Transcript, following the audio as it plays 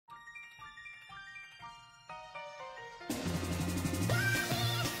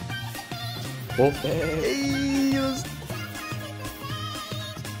Oh, hey,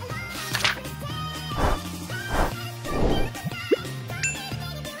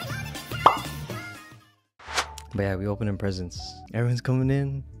 but yeah, we opening presents. Everyone's coming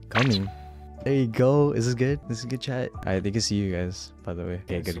in. Coming. There you go. Is this good? This is good chat. Alright, they can see you guys, by the way.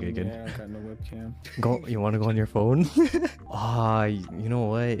 Okay, good. Yeah, I got no webcam. Go. You want to go on your phone? Ah, you know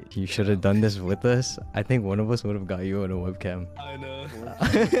what? You should have done this with us. I think one of us would have got you on a webcam. I know.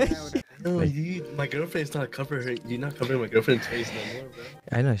 No, my girlfriend's not covering her. You're not covering my girlfriend's face no more, bro.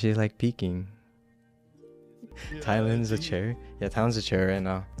 I know, she's like peeking. Yeah, Thailand's a chair. Yeah, Thailand's a chair right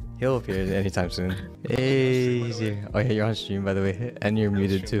now. He'll appear anytime soon. Hey, he's here. Oh yeah, you're on stream by the way, and you're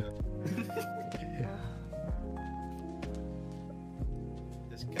muted too.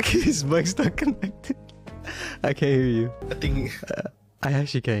 His mic's not connected. I can't hear you. I think I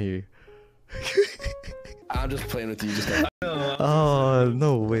actually can't hear you. I'm just playing with you. Just like, Oh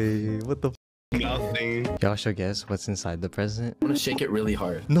no way! What the? Nothing. Y'all should guess what's inside the present. I'm gonna shake it really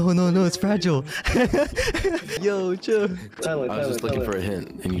hard. No, it's fragile. Yo, chill. I was just looking for a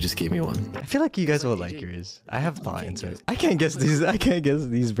hint, and you just gave me one. I feel like you guys will like yours. I have thought into it. I can't guess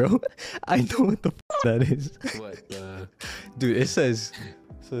these, bro. I know what the that is. What? Dude, it says.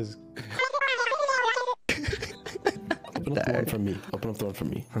 Open up the one from me. Open up the one from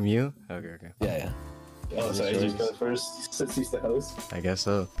me. From you? Okay. Yeah. Oh, so AJ's going first since he's the host. I guess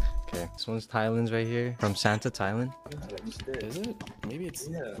so. Okay, this one's Thailand's right here. From Santa, Thailand. Is it? Maybe it's.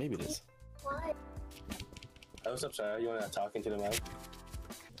 Yeah. Maybe it is. Hey, what's up, Sarah? You want to talk into the mic?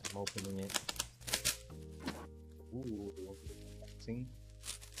 I'm opening it. Ooh. See?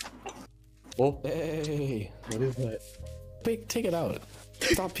 Oh. Hey, what is that? Wait, take it out.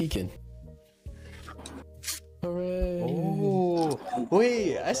 Stop peeking. Hooray! Oh,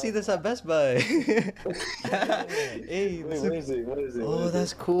 wait! I see this at Best Buy. Hey, Wait, what is it? What is it? oh,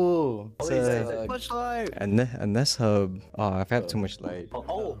 that's cool. It's a Flashlight. Nest Hub. Oh, I've had too much light.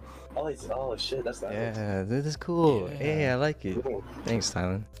 Oh, shit, that's not Yeah, this is cool. Yeah. Hey, I like it. Cool. Thanks,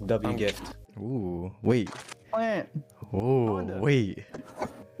 Thailand. W gift. Ooh, wait. Plant. Oh, wait.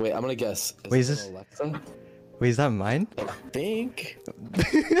 Wait, I'm gonna guess. Wait, is it this- an Alexa? Wait, is that mine? I think.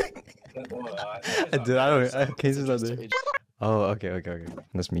 Dude, I don't. Okay, this is not there. Oh, okay.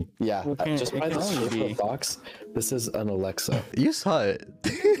 That's me. Yeah, Okay, just it by the can shape be. of the box, this is an Alexa. You saw it.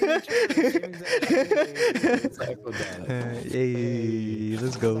 It's Echo Dot. Hey,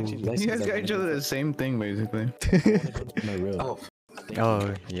 let's go. You guys got each other the same thing, basically. My room. Oh,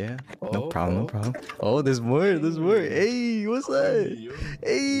 Oh, yeah. No Oh, problem, oh. no problem. Oh, there's more. Hey, what's that?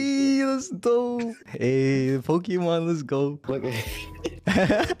 Hey, that's dope. Hey, Pokemon, let's go. Look.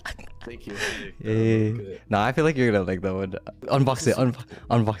 Thank you. Hey. Nah, I feel like you're gonna like that one. Unbox it.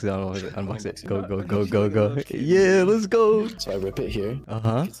 Unbox it. Go. Yeah, let's go. So I rip it here.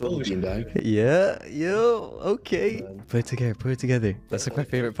 Uh-huh. It's a little beanbag. Yeah, yo, okay. Put it together. That's like my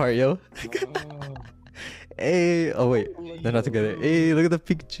favorite part, yo. Hey, oh wait, they're not together. Hey, look at the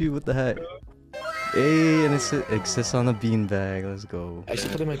Pikachu with the hat. Hey, and it sits on a beanbag. Let's go. I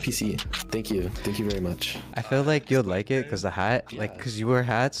should put it in my PC. Thank you very much. I feel like you'll like it because the hat, like, because you wear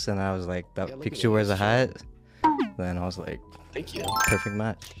hats, and I was like, that Yeah, look at Pikachu it. wears a hat. Then I was like, Thank you. perfect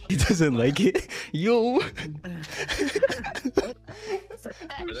match. He doesn't like it. Yo.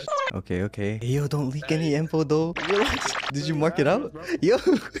 Okay. Hey, yo, don't leak any info though. Relax. Did you mark it out? Yo.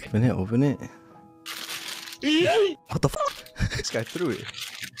 Open it. What the f? This guy threw it.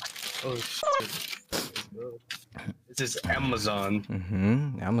 Oh shit. This is Amazon.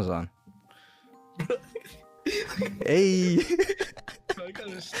 Amazon. Hey.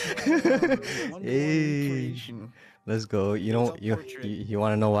 Hey. Let's go. You know, you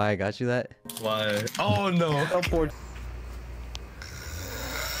want to know why I got you that? Why? Oh no.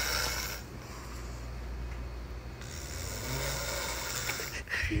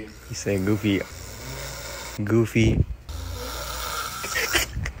 He's saying Goofy. Goofy.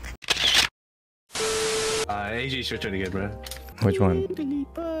 AJ's your turn again, bro. Which one?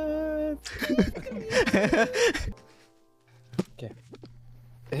 Okay.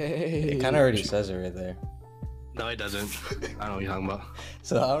 Hey. It kind of already says it right there. No, it doesn't. I don't know what you're talking about.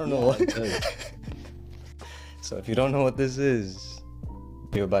 So I don't know what. So if you don't know what this is,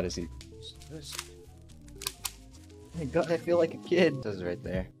 you're about to see. Oh my god, I feel like a kid. It says right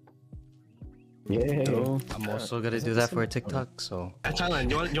there. Yeah. I'm also gonna do that for a TikTok, so. Thailand,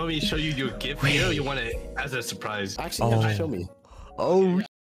 you want me to show you your gift here, or you want it as a surprise? Actually, Oh. show me. Oh,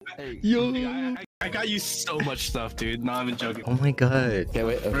 yo. I got you so much stuff, dude. No, I'm even joking. Oh my god. Okay,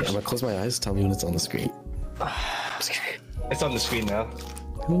 wait. Okay, I'm gonna close my eyes. Tell me when it's on the screen. It's on the screen now.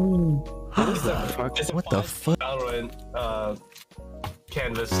 What the fuck? Valorant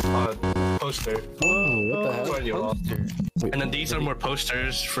canvas poster. Oh, what the On heck? your wall. And then these are more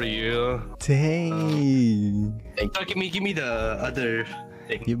posters for you. Dang. Give me the other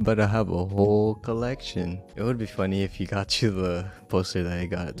thing. You better have a whole collection. It would be funny if you got you the poster that I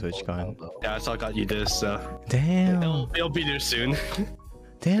got at TwitchCon. Yeah, so I got you this. Damn. It'll be there soon.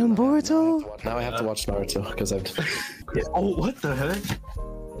 Damn, Boruto. Now I have to watch Naruto because I've. Yeah. Oh, what the heck?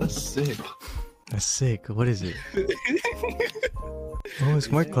 That's sick. That's sick. What is it? Oh,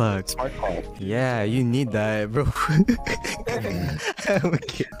 smart clock. Smart clock. Yeah, you need that, bro.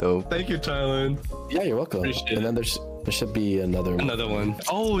 Okay, dope. Thank you, Thailand. Yeah, you're welcome. Appreciate And then there should be another one. Another one.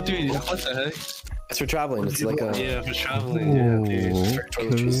 Oh, dude, what the heck? It's for traveling. It's like a. Yeah, for traveling. Yeah, dude.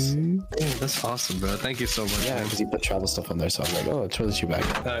 Okay. Yeah, that's awesome, bro. Thank you so much. Yeah, man. because you put travel stuff on there, so I'm like, oh, toilet you back.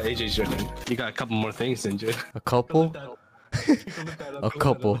 AJ's your turn. You got a couple more things, didn't you? A couple? A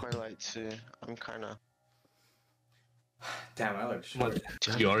couple. My light too. I'm kinda. Damn, I look short.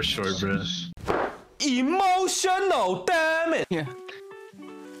 You are short, bro. Emotional, damn it! Yeah.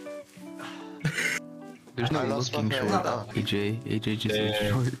 There's I no lost my looking hair. short. AJ just Damn. is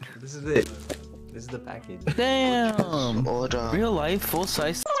short. This is it. This is the package. Damn! Order. Real life, full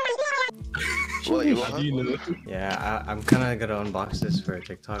size. What you How do you want? know? Yeah, I'm kind of gonna unbox this for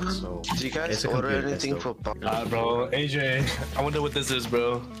TikTok, so. Do you guys It's a order computer, anything that's for Ah, bro, AJ, I wonder what this is,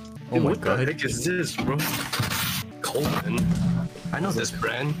 bro. Oh my what god. the heck is this, bro? Coleman. I know this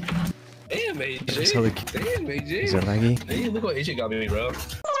brand. Damn, AJ. It's hella cute. Damn, AJ. Is it laggy? Hey, look what AJ got me, bro.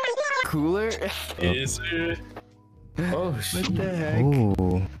 Cooler? Yes, sir. Oh, shit. What the heck?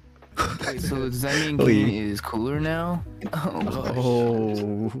 Oh. Wait, so does that mean Oh, Kane yeah. is cooler now?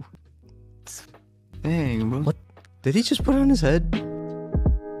 Oh, Oh. dang, bro. What? Did he just put it on his head?